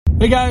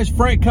Hey guys,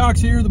 Frank Cox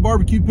here, the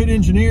Barbecue Pit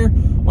Engineer.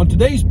 On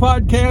today's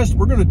podcast,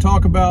 we're going to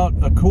talk about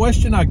a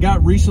question I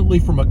got recently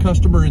from a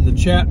customer in the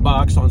chat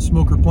box on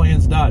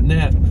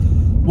smokerplans.net.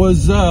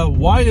 Was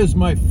why is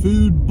my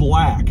food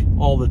black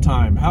all the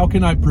time? How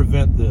can I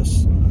prevent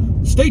this?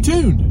 Stay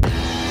tuned.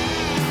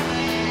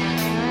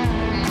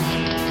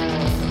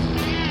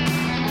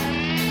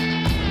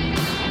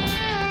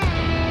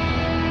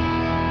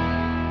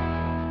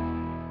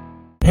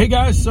 Hey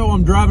guys, so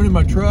I'm driving in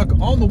my truck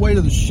on the way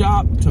to the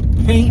shop to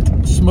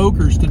paint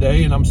smokers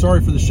today, and I'm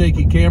sorry for the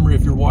shaky camera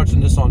if you're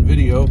watching this on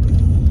video.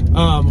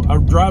 I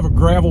drive a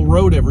gravel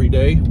road every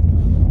day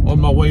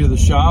on my way to the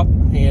shop,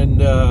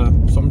 and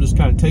so I'm just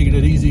kind of taking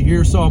it easy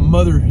here. Saw a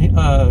mother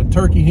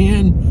turkey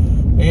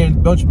hen and a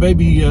bunch of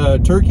baby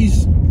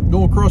turkeys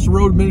going across the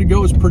road a minute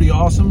ago. It's pretty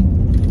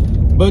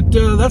awesome. But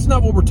that's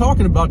not what we're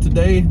talking about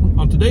today.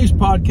 On today's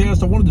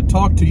podcast, I wanted to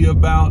talk to you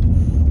about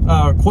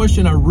a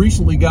question I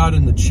recently got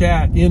in the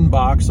chat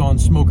inbox on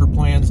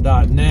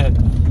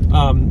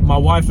smokerplans.net. My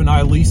wife and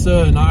I,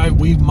 Lisa and I,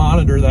 we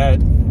monitor that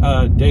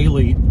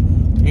daily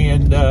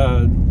and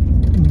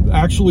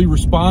actually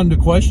respond to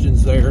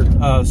questions there.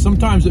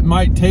 Sometimes it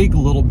might take a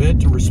little bit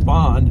to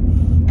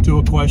respond to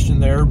a question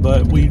there,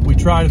 but we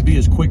try to be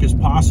as quick as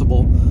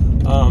possible.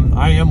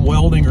 I am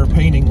welding or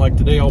painting, like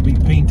today I'll be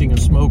painting a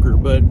smoker.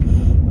 But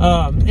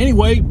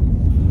anyway,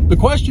 the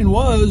question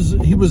was,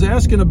 he was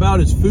asking about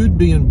his food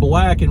being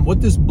black, and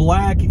what this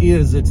black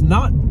is, it's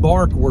not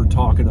bark we're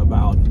talking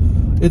about.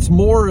 It's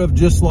more of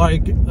just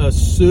like a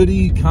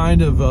sooty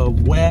kind of a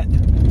wet.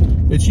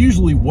 It's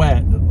usually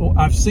wet.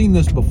 I've seen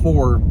this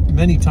before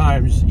many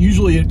times.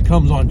 Usually it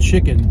comes on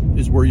chicken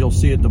is where you'll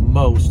see it the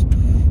most.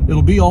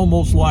 It'll be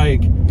almost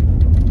like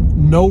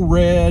no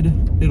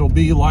red. It'll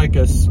be like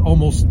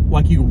almost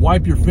like you can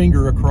wipe your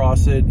finger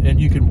across it and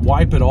you can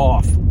wipe it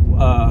off.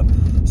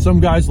 Some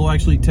guys will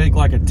actually take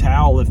like a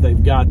towel if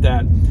they've got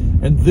that.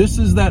 And this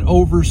is that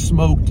over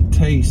smoked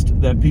taste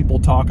that people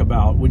talk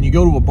about. When you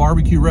go to a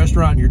barbecue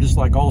restaurant and you're just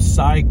like all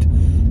psyched,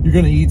 you're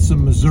going to eat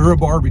some Missouri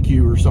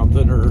barbecue or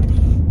something, or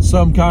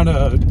some kind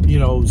of,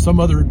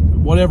 some other,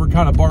 whatever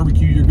kind of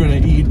barbecue you're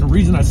going to eat. And the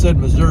reason I said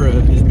Missouri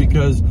is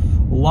because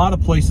a lot of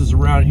places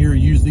around here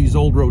use these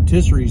old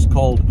rotisseries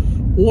called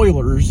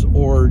Oilers,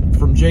 or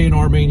from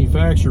J&R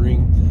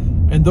Manufacturing.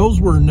 And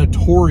those were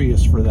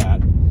notorious for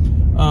that.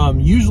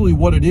 Usually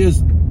what it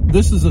is,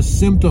 this is a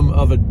symptom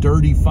of a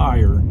dirty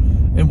fire.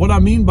 And what I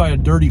mean by a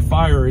dirty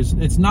fire is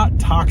it's not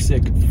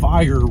toxic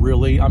fire,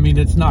 really. I mean,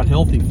 it's not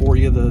healthy for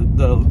you.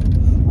 The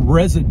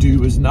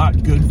residue is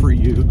not good for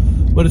you.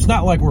 But it's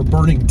not like we're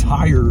burning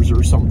tires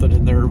or something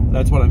in there.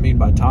 That's what I mean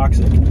by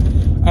toxic.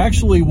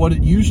 Actually, what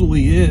it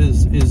usually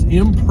is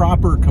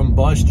improper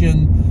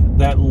combustion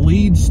that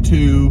leads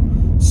to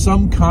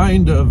some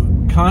kind of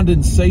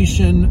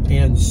condensation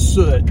and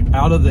soot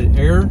out of the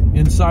air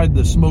inside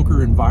the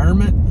smoker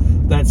environment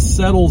that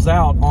settles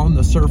out on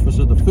the surface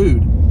of the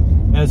food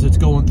as it's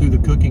going through the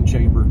cooking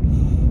chamber.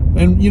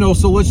 And,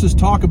 so let's just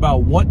talk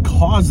about what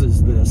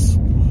causes this.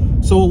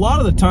 So a lot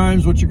of the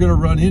times what you're going to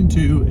run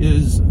into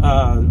is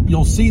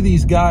you'll see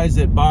these guys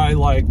that buy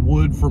like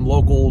wood from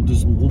local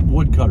just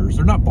wood cutters.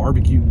 They're not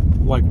barbecue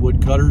like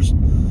wood cutters.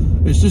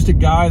 It's just a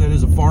guy that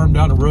has a farm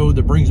down the road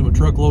that brings him a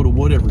truckload of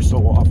wood every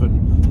so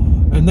often.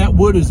 And that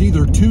wood is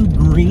either too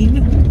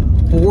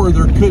green, or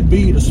there could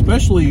be,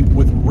 especially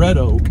with red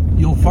oak,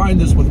 you'll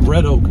find this with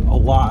red oak a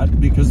lot,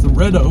 because the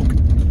red oak,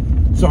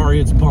 sorry,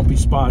 it's a bumpy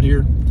spot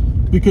here,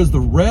 because the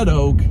red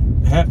oak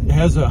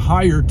has a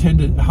higher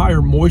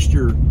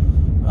moisture,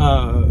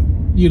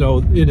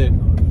 in it,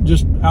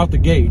 just out the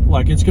gate.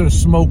 Like, it's going to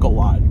smoke a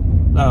lot.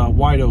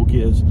 White oak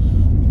is,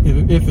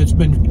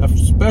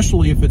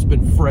 especially if it's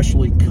been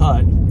freshly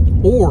cut,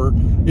 or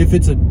if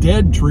it's a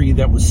dead tree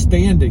that was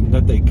standing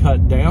that they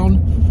cut down.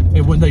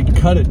 And when they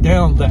cut it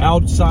down, the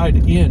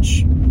outside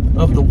inch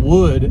of the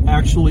wood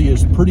actually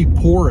is pretty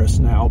porous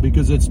now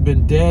because it's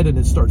been dead, and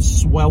it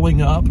starts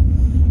swelling up.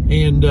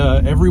 And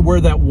everywhere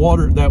that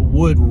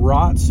wood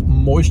rots,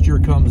 moisture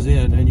comes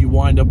in, and you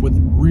wind up with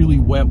really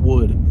wet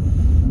wood.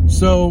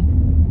 So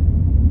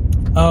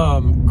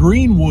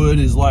green wood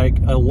is like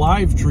a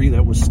live tree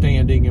that was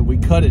standing, and we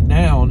cut it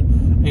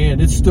down,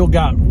 and it's still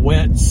got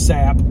wet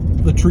sap.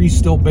 The tree's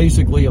still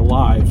basically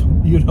alive,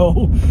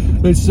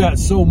 It's got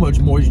so much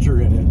moisture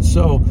in it.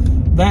 So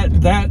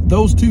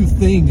those two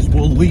things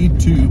will lead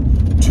to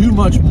too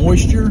much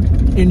moisture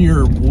in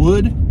your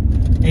wood,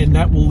 and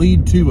that will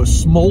lead to a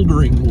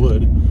smoldering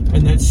wood.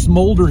 And that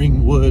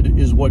smoldering wood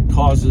is what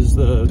causes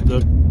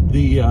the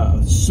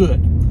soot.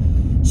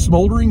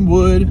 Smoldering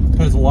wood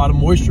has a lot of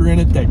moisture in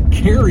it that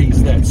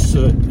carries that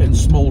soot and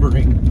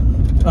smoldering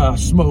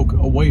smoke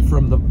away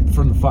from the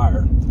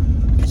fire.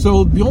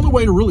 So the only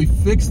way to really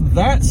fix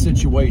that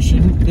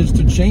situation is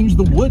to change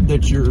the wood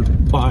that you're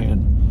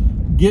buying.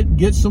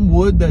 Get some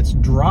wood that's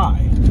dry.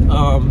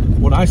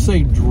 When I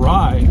say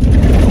dry,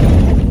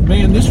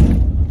 man, this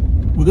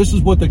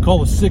is what they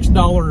call a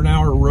 $6 an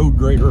hour road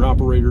grader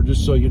operator,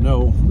 just so you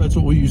know. That's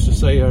what we used to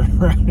say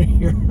around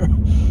here.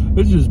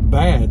 It's just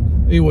bad.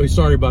 Anyway,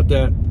 sorry about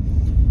that.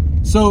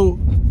 So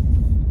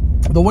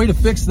The way to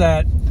fix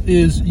that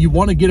is you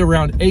want to get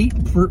around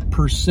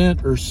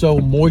 8% or so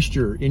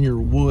moisture in your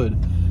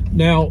wood.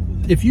 Now,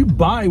 if you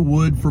buy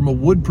wood from a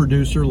wood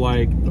producer,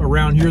 like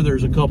around here,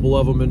 there's a couple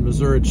of them in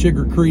Missouri.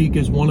 Chigger Creek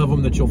is one of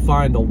them that you'll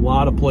find a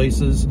lot of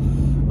places.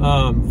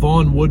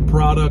 Vaughn Wood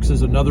Products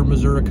is another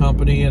Missouri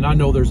company, and I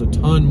know there's a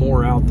ton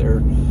more out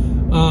there.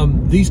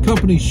 These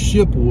companies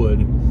ship wood,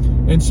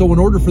 and so in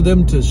order for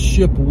them to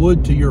ship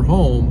wood to your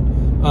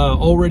home,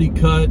 already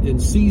cut and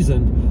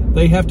seasoned,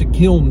 they have to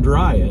kiln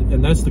dry it,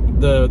 and that's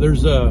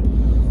there's a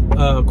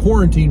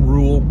quarantine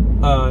rule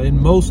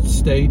in most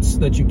states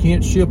that you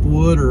can't ship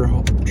wood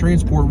or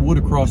transport wood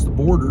across the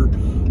border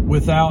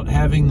without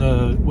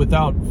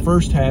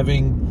first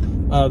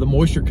having the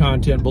moisture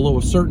content below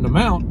a certain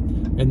amount,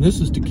 and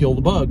this is to kill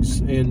the bugs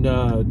and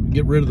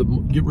get rid of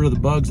the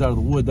bugs out of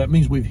the wood. That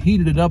means we've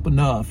heated it up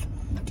enough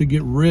to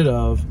get rid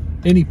of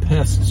any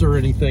pests or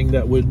anything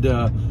that would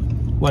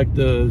like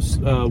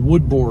the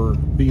wood borer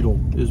beetle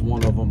is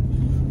one of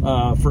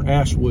them for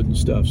ash wood and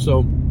stuff.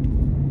 So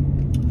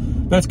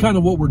that's kind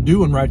of what we're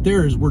doing right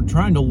there, is we're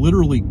trying to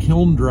literally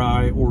kiln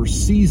dry or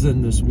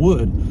season this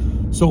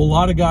wood. So a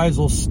lot of guys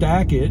will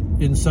stack it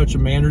in such a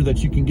manner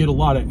that you can get a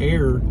lot of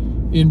air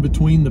in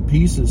between the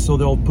pieces. So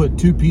they'll put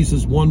 2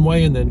 pieces one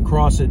way and then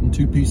cross it in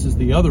 2 pieces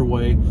the other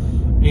way,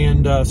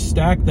 and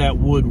stack that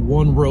wood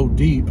 1 row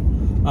deep,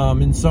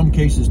 in some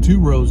cases 2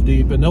 rows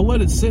deep, and they'll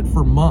let it sit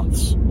for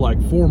months,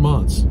 like 4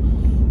 months.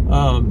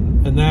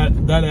 And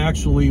that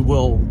actually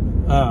will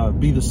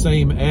be the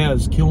same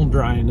as kiln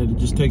drying, and it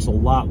just takes a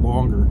lot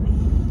longer.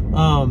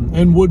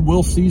 And wood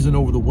will season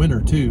over the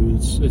winter too.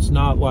 It's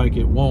not like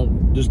it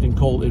won't just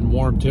in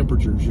warm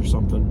temperatures or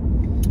something.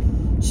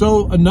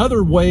 So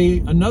another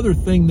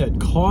thing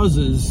that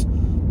causes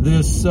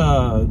this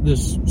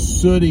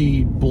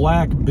sooty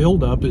black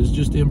buildup is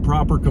just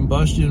improper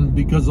combustion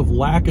because of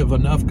lack of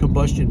enough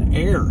combustion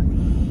air.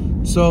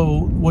 So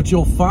what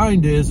you'll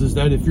find is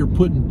that if you're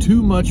putting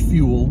too much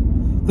fuel,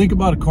 think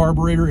about a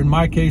carburetor, in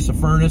my case a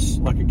furnace,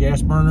 like a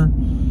gas burner.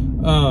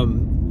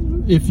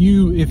 If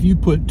you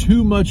put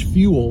too much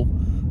fuel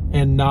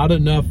and not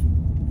enough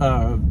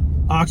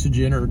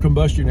oxygen or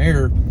combustion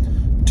air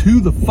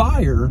to the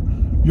fire,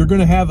 you're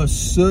going to have a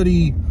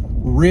sooty,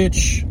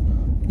 rich,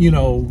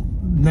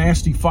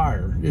 nasty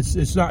fire.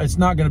 It's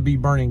not going to be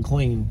burning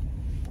clean.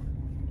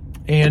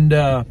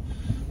 And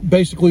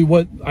basically,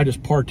 what I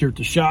just parked here at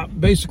the shop.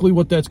 Basically,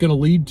 what that's going to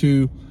lead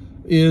to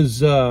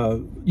is you're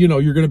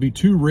going to be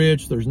too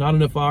rich. There's not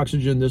enough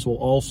oxygen. This will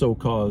also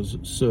cause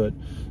soot.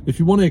 If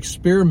you want to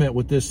experiment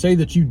with this, say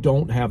that you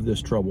don't have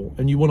this trouble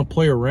and you want to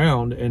play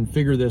around and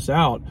figure this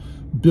out,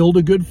 build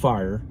a good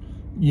fire.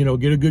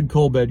 Get a good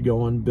coal bed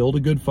going, build a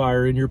good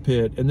fire in your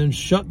pit, and then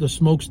shut the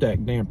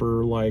smokestack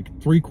damper like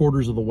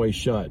 3/4 of the way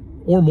shut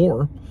or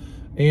more,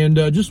 and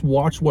just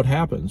watch what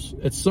happens.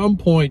 At some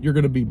point, you're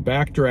going to be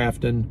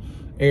backdrafting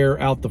air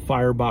out the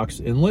firebox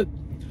inlet,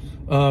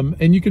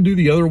 and you can do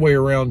the other way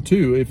around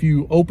too. If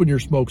you open your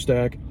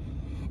smokestack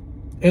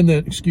and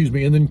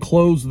then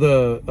close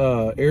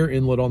the air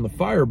inlet on the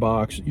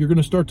firebox, you're going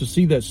to start to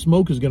see that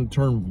smoke is going to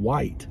turn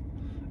white.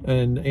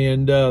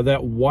 And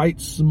that white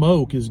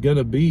smoke is going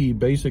to be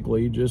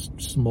basically just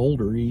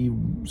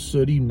smoldery,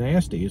 sooty,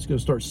 nasty. It's going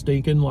to start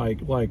stinking like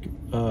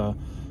a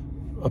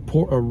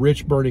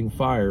rich burning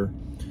fire.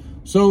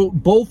 So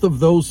both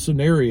of those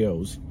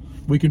scenarios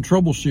we can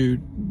troubleshoot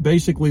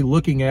basically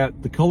looking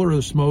at the color of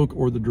the smoke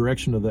or the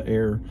direction of the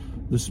air,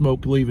 the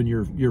smoke leaving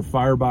your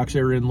firebox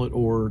air inlet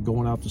or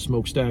going out the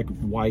smokestack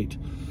white.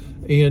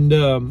 And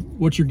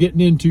what you're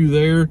getting into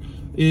there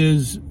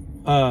is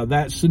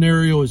that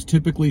scenario is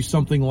typically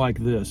something like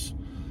this.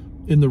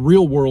 In the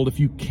real world, if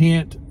you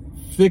can't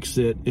fix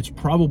it, it's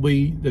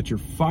probably that your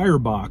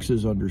firebox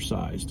is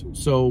undersized.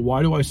 So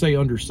why do I say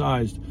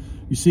undersized?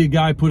 You see a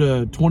guy put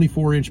a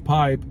 24-inch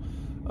pipe,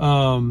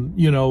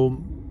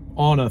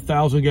 on a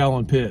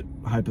 1,000-gallon pit,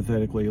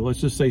 hypothetically. Let's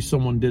just say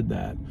someone did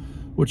that.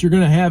 What you're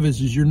going to have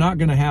is you're not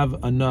going to have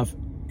enough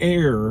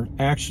air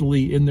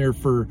actually in there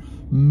for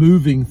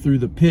moving through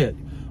the pit.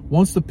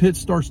 Once the pit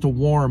starts to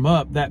warm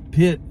up, that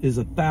pit is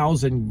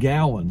 1,000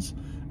 gallons.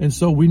 And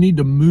so we need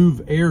to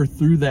move air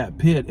through that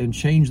pit and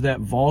change that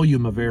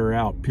volume of air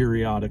out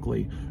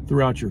periodically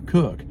throughout your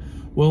cook.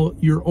 Well,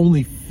 you're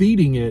only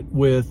feeding it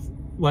with,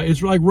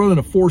 it's like running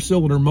a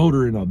 4-cylinder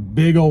motor in a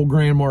big old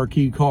Grand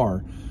Marquis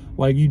car.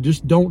 Like, you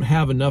just don't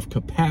have enough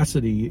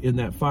capacity in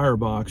that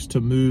firebox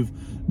to move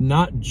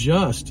not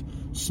just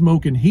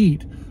smoke and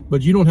heat,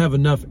 but you don't have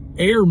enough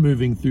air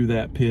moving through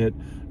that pit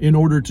in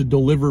order to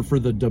deliver for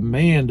the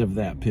demand of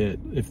that pit,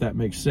 if that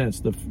makes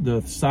sense.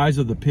 The size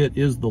of the pit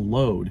is the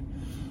load.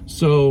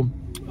 So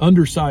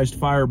undersized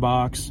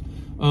firebox,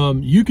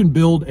 you can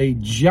build a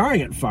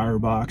giant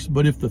firebox,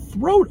 but if the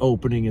throat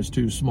opening is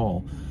too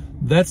small,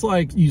 that's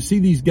like, you see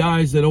these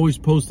guys that always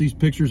post these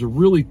pictures of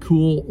really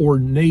cool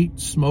ornate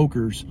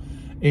smokers,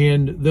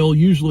 and they'll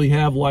usually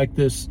have like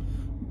this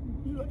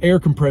air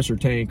compressor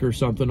tank or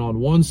something on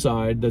one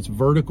side that's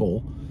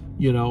vertical,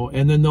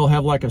 and then they'll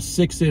have like a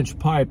 6-inch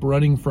pipe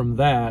running from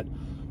that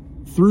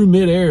through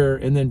midair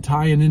and then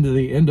tying into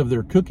the end of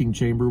their cooking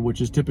chamber,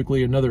 which is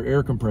typically another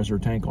air compressor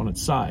tank on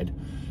its side.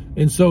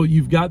 And so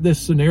you've got this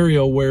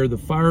scenario where the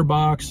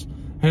firebox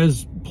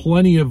has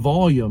plenty of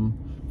volume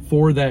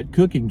for that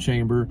cooking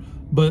chamber,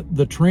 but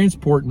the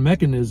transport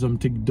mechanism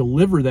to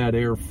deliver that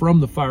air from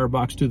the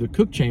firebox to the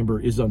cook chamber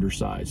is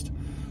undersized.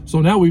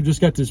 So now we've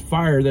just got this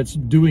fire that's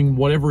doing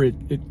whatever it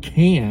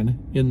can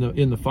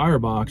in the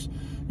firebox.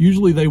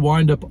 Usually they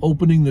wind up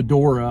opening the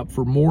door up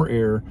for more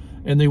air,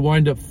 and they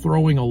wind up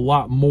throwing a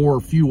lot more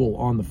fuel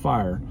on the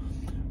fire.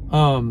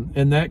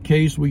 In that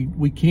case,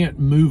 we can't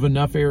move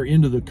enough air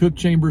into the cook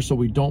chamber, so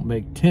we don't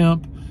make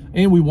temp,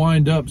 and we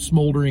wind up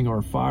smoldering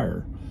our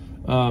fire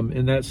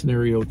in that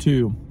scenario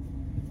too.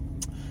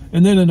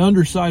 And then an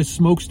undersized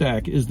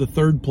smokestack is the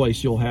third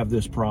place you'll have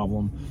this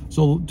problem.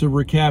 So to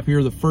recap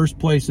here, the first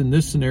place in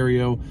this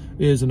scenario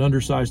is an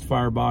undersized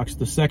firebox.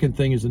 The second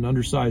thing is an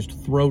undersized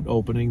throat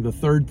opening. The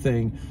third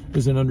thing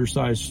is an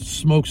undersized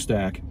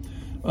smokestack.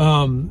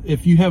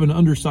 If you have an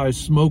undersized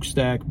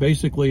smokestack,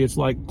 basically it's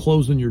like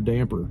closing your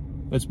damper.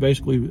 That's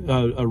basically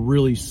a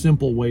really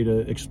simple way to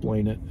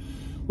explain it.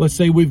 Let's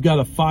say we've got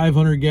a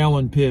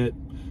 500-gallon pit,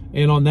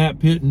 and on that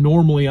pit,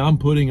 normally I'm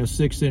putting a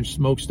 6-inch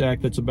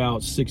smokestack that's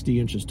about 60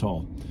 inches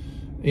tall.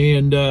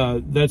 And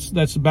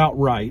that's about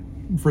right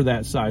for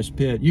that size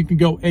pit. You can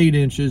go 8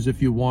 inches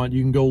if you want.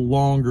 You can go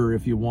longer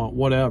if you want,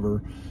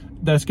 whatever.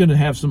 That's going to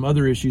have some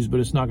other issues, but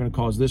it's not going to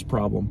cause this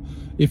problem.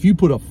 If you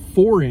put a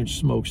 4-inch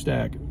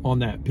smokestack on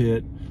that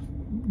pit,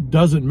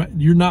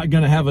 you're not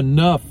going to have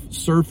enough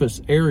surface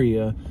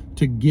area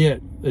to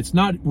get, it's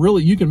not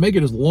really, you can make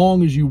it as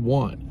long as you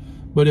want.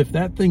 But if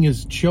that thing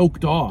is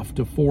choked off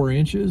to 4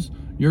 inches,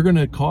 you're going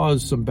to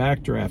cause some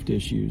backdraft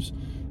issues.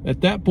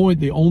 At that point,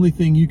 the only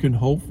thing you can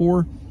hope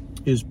for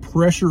is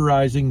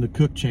pressurizing the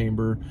cook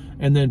chamber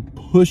and then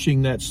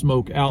pushing that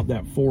smoke out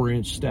that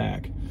 4-inch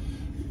stack.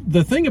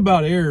 The thing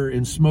about air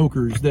in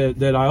smokers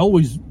that I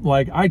always,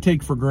 I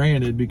take for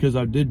granted because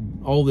I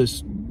did all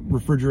this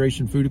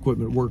refrigeration food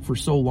equipment work for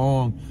so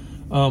long,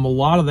 a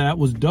lot of that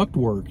was duct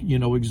work,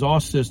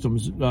 exhaust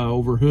systems,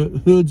 over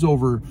hoods,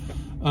 over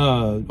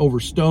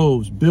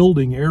stoves,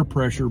 building air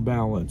pressure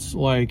balance.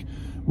 Like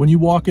when you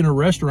walk in a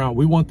restaurant,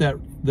 we want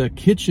the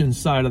kitchen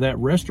side of that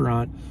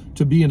restaurant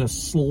to be in a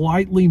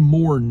slightly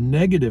more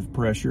negative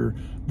pressure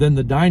than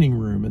the dining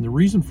room. And the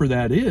reason for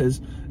that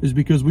is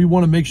because we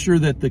want to make sure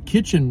that the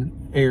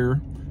kitchen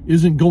air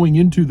isn't going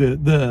into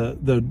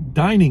the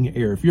dining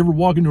air. If you ever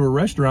walk into a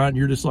restaurant and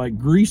you're just like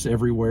grease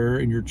everywhere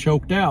and you're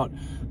choked out,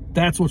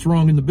 that's what's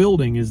wrong in the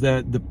building, is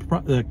that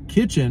the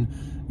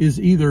kitchen is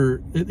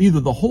either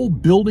the whole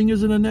building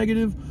is in a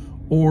negative,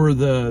 or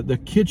the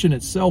kitchen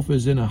itself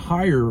is in a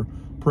higher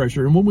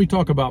pressure. And when we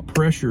talk about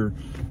pressure,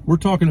 we're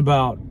talking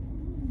about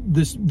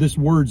this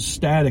word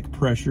static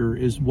pressure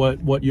is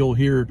what you'll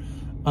hear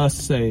us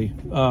say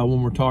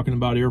when we're talking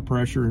about air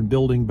pressure and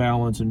building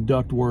balance and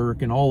duct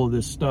work and all of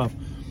this stuff.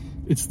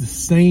 It's the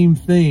same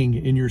thing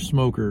in your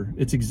smoker.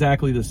 It's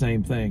exactly the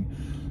same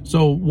thing.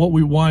 So what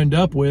we wind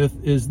up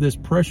with is this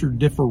pressure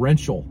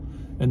differential.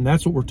 And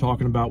that's what we're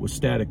talking about with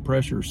static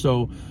pressure.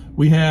 So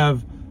we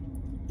have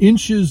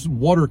inches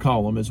water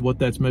column is what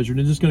that's measured.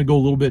 And just going to go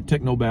a little bit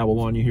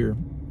technobabble on you here.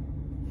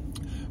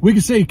 We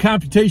can say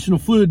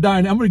computational fluid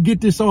dynamics. I'm going to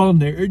get this on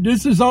there.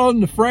 This is on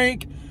the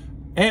Frank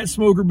at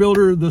Smoker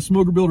Builder, the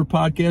Smoker Builder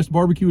podcast,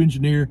 barbecue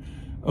engineer.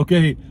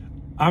 Okay,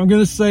 I'm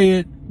going to say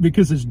it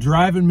because it's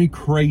driving me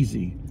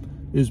crazy.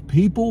 Is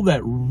people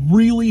that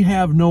really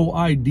have no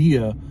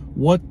idea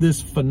what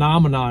this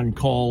phenomenon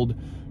called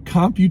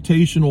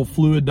computational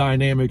fluid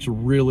dynamics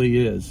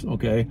really is,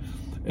 okay?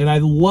 And I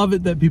love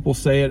it that people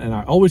say it, and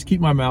I always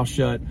keep my mouth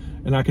shut,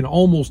 and I can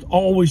almost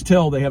always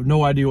tell they have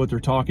no idea what they're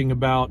talking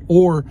about,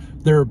 or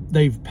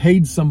they've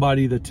paid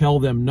somebody to tell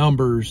them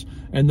numbers,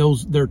 and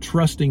they're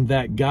trusting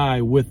that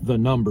guy with the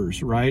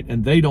numbers, right?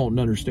 And they don't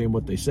understand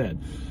what they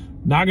said.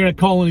 Not going to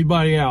call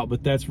anybody out,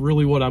 but that's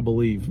really what I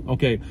believe.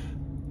 Okay,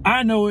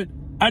 I know it.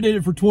 I did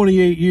it for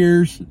 28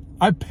 years.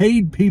 I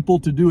paid people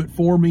to do it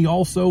for me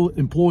also,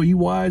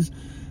 employee-wise.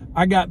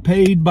 I got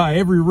paid by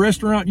every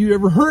restaurant you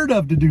ever heard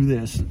of to do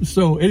this.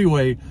 So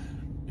anyway,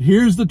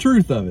 here's the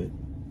truth of it.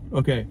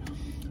 Okay,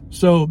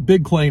 so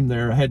big claim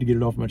there. I had to get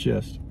it off my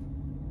chest.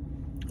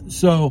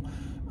 So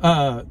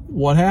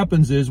what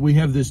happens is we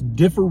have this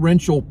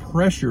differential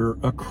pressure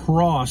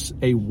across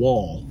a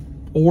wall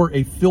or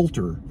a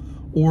filter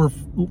or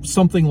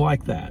something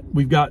like that.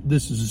 We've got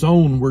this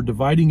zone. We're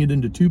dividing it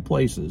into two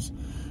places.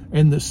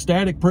 And the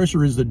static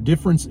pressure is the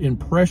difference in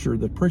pressure,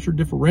 the pressure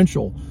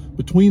differential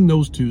between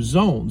those two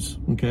zones,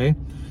 okay?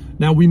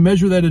 Now, we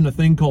measure that in a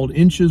thing called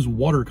inches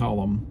water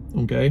column,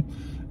 okay?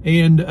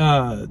 And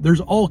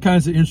there's all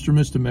kinds of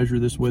instruments to measure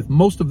this with.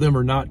 Most of them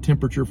are not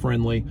temperature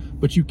friendly,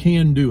 but you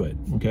can do it,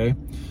 okay?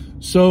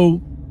 So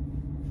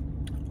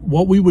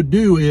what we would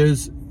do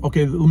is,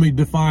 okay, let me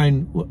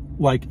define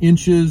like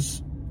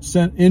inches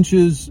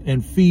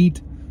and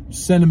feet,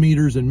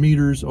 centimeters and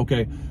meters,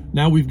 okay?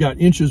 Now we've got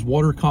inches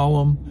water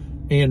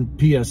column and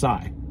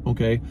PSI,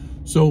 okay?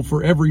 So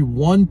for every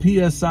 1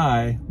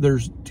 PSI,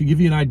 there's, to give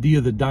you an idea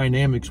of the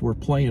dynamics we're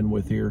playing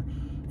with here,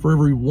 for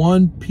every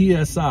 1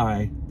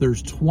 PSI,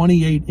 there's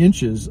 28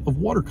 inches of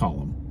water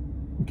column.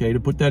 Okay, to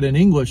put that in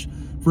English,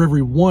 for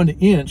every 1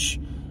 inch,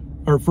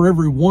 or for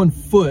every 1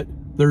 foot,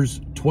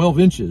 there's 12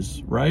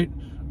 inches, right?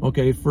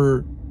 Okay,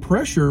 for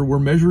pressure, we're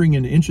measuring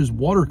in inches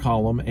water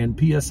column and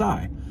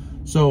PSI.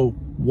 So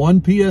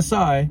 1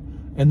 PSI,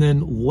 and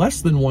then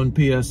less than 1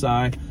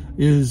 PSI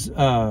is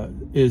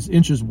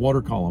inches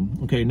water column.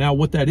 Okay, now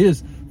what that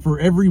is, for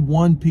every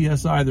 1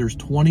 PSI, there's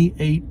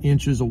 28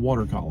 inches of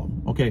water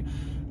column. Okay,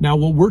 now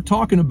what we're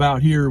talking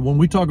about here, when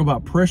we talk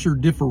about pressure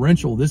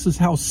differential, this is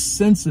how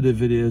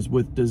sensitive it is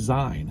with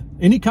design.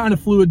 Any kind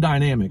of fluid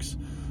dynamics,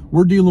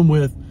 we're dealing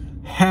with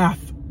half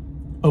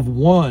of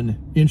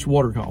 1 inch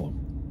water column.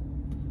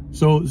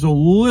 So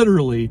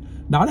literally,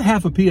 not a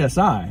half a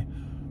PSI,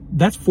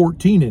 that's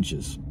 14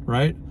 inches,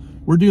 right?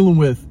 We're dealing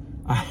with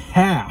a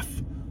half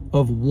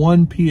of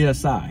 1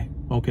 PSI,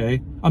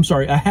 okay? I'm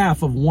sorry, a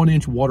half of 1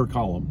 inch water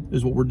column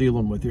is what we're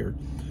dealing with here.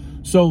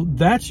 So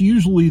that's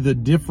usually the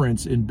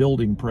difference in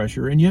building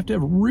pressure, and you have to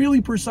have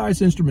really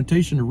precise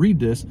instrumentation to read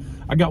this.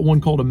 I got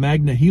one called a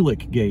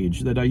Magnehelic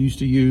gauge that I used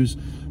to use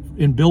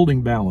in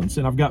building balance,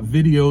 and I've got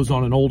videos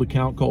on an old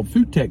account called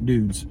Food Tech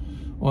Dudes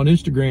on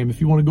Instagram.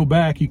 If you want to go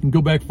back, you can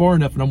go back far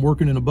enough, and I'm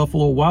working in a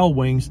Buffalo Wild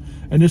Wings,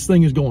 and this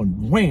thing is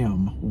going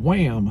wham,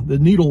 wham. The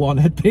needle on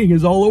that thing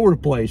is all over the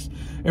place.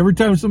 Every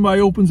time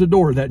somebody opens a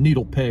door, that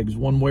needle pegs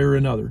one way or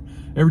another.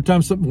 Every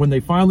time when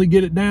they finally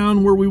get it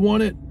down where we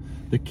want it,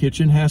 the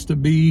kitchen has to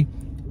be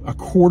a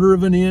 1/4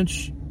 of an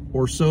inch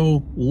or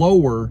so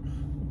lower,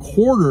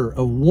 1/4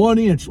 of 1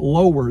 inch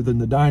lower than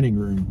the dining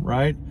room,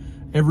 right?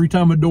 Every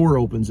time a door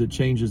opens, it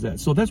changes that.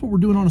 So that's what we're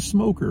doing on a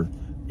smoker.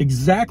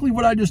 Exactly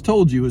what I just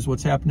told you is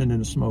what's happening in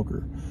a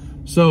smoker.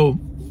 So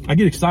I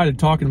get excited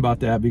talking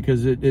about that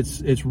because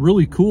it's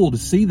really cool to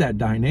see that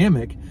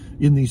dynamic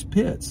in these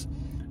pits.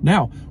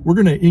 Now, we're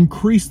going to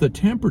increase the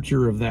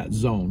temperature of that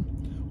zone.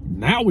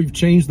 Now we've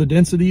changed the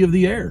density of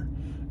the air,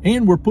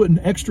 and we're putting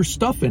extra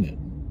stuff in it,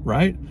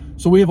 right?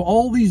 So we have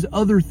all these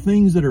other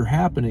things that are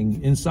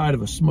happening inside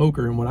of a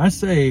smoker. And when I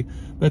say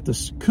that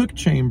the cook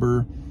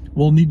chamber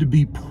will need to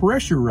be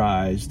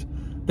pressurized,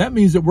 that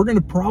means that we're going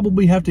to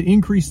probably have to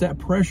increase that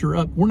pressure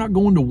up. We're not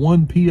going to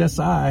 1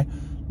 PSI.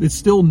 It's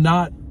still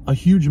not a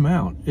huge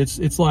amount.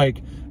 It's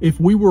like if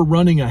we were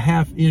running a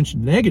 1/2 inch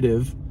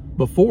negative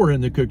before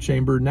in the cook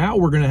chamber, now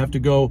we're going to have to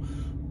go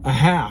a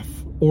 1/2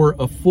 or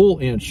a full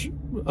inch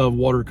of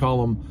water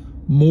column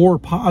more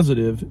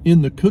positive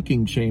in the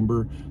cooking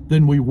chamber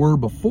than we were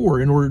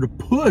before in order to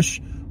push.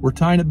 We're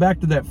tying it back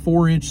to that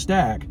 4-inch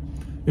stack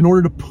in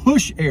order to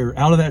push air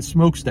out of that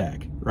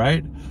smokestack,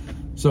 right?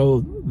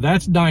 So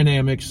that's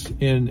dynamics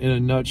in a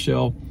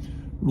nutshell.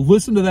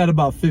 Listen to that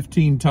about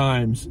 15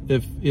 times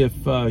if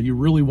you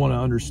really want to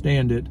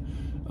understand it.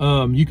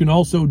 You can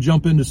also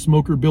jump into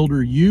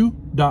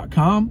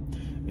smokerbuilderu.com,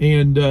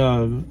 and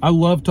I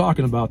love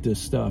talking about this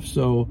stuff.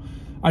 So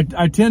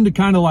I tend to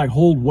kind of like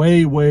hold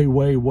way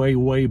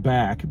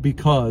back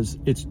because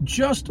it's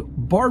just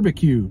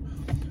barbecue.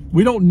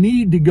 We don't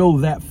need to go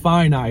that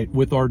finite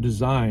with our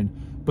design.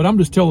 But I'm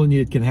just telling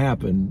you, it can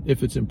happen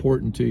if it's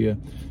important to you.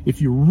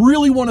 If you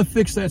really want to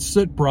fix that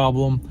soot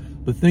problem,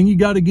 the thing you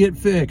got to get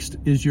fixed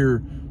is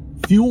your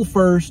fuel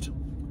first,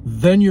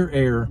 then your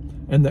air.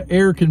 And the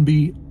air can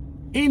be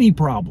any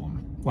problem.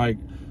 Like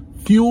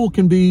fuel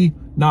can be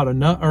not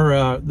enough,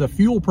 or the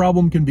fuel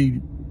problem can be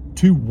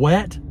too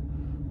wet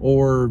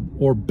or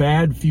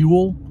bad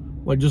fuel.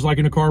 Like just like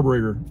in a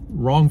carburetor,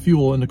 wrong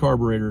fuel in the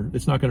carburetor,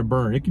 it's not going to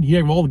burn. You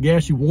have all the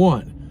gas you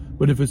want,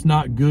 but if it's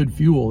not good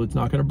fuel, it's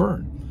not going to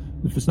burn.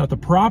 If it's not the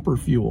proper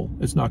fuel,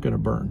 it's not going to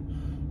burn.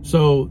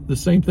 So the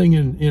same thing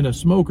in a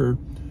smoker.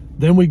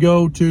 Then we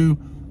go to,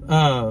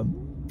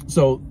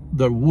 so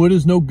the wood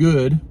is no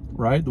good,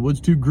 right? The wood's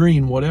too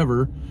green,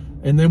 whatever.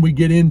 And then we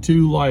get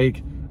into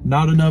like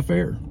not enough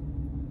air.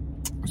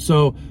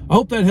 So I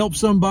hope that helps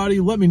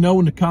somebody. Let me know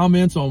in the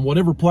comments on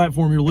whatever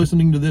platform you're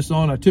listening to this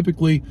on. I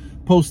typically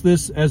post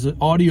this as an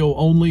audio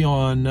only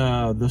on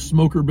the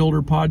Smoker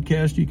Builder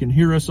podcast. You can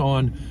hear us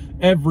on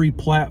every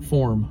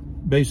platform.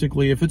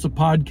 Basically, if it's a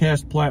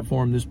podcast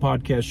platform, this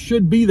podcast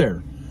should be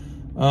there.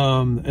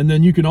 And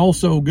then you can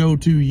also go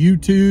to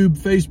YouTube,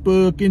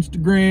 Facebook,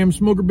 Instagram,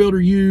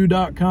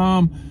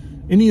 smokerbuilderu.com,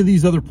 any of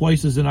these other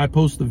places, and I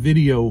post the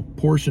video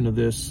portion of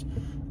this.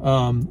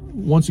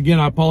 Once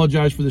again, I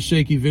apologize for the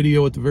shaky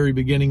video at the very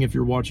beginning if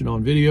you're watching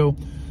on video.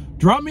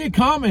 Drop me a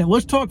comment.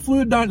 Let's talk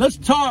fluid dynamics.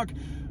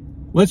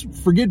 Let's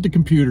forget the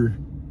computer.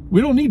 We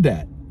don't need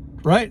that,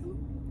 right?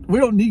 We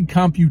don't need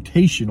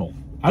computational.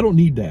 I don't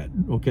need that,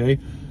 okay?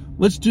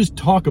 Let's just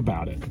talk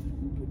about it.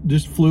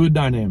 Just fluid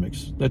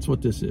dynamics. That's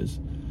what this is,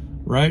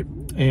 right?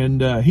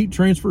 And heat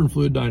transfer and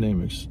fluid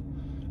dynamics.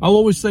 I'll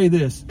always say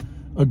this: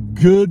 a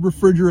good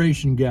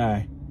refrigeration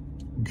guy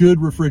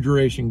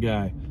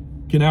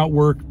can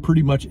outwork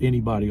pretty much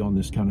anybody on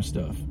this kind of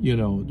stuff. You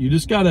know, you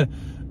just gotta.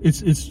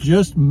 It's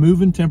just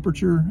moving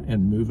temperature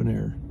and moving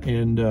air.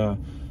 And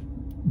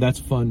that's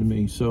fun to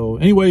me. So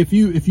anyway, if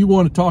you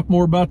want to talk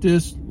more about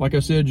this, like I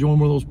said, join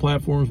one of those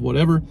platforms,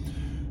 whatever.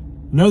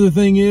 Another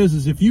thing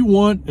is if you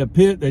want a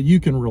pit that you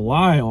can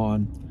rely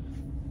on,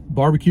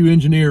 Barbecue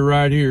Engineer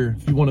right here.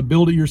 If you want to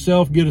build it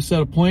yourself, get a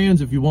set of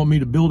plans. If you want me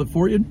to build it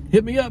for you,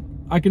 hit me up.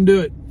 I can do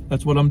it.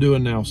 That's what I'm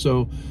doing now.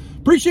 So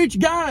appreciate you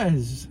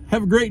guys.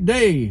 Have a great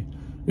day.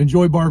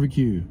 Enjoy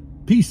barbecue.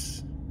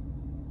 Peace.